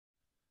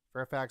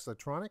Fairfax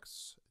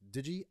Electronics,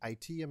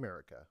 Digi-IT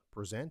America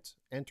present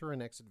Enter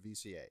and Exit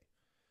VCA.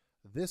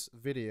 This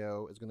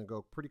video is going to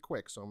go pretty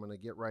quick, so I'm going to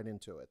get right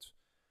into it.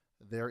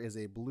 There is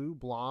a blue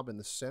blob in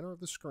the center of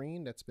the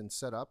screen that's been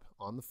set up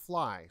on the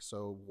fly,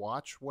 so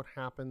watch what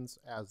happens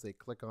as they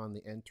click on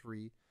the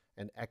entry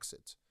and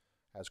exit,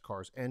 as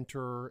cars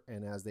enter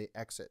and as they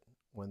exit,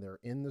 when they're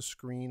in the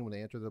screen, when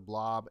they enter the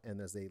blob,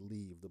 and as they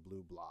leave the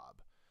blue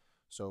blob.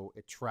 So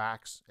it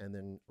tracks and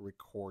then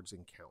records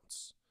and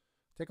counts.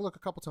 Take a look a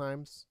couple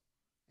times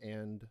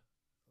and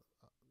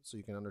so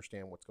you can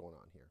understand what's going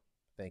on here.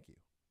 Thank you.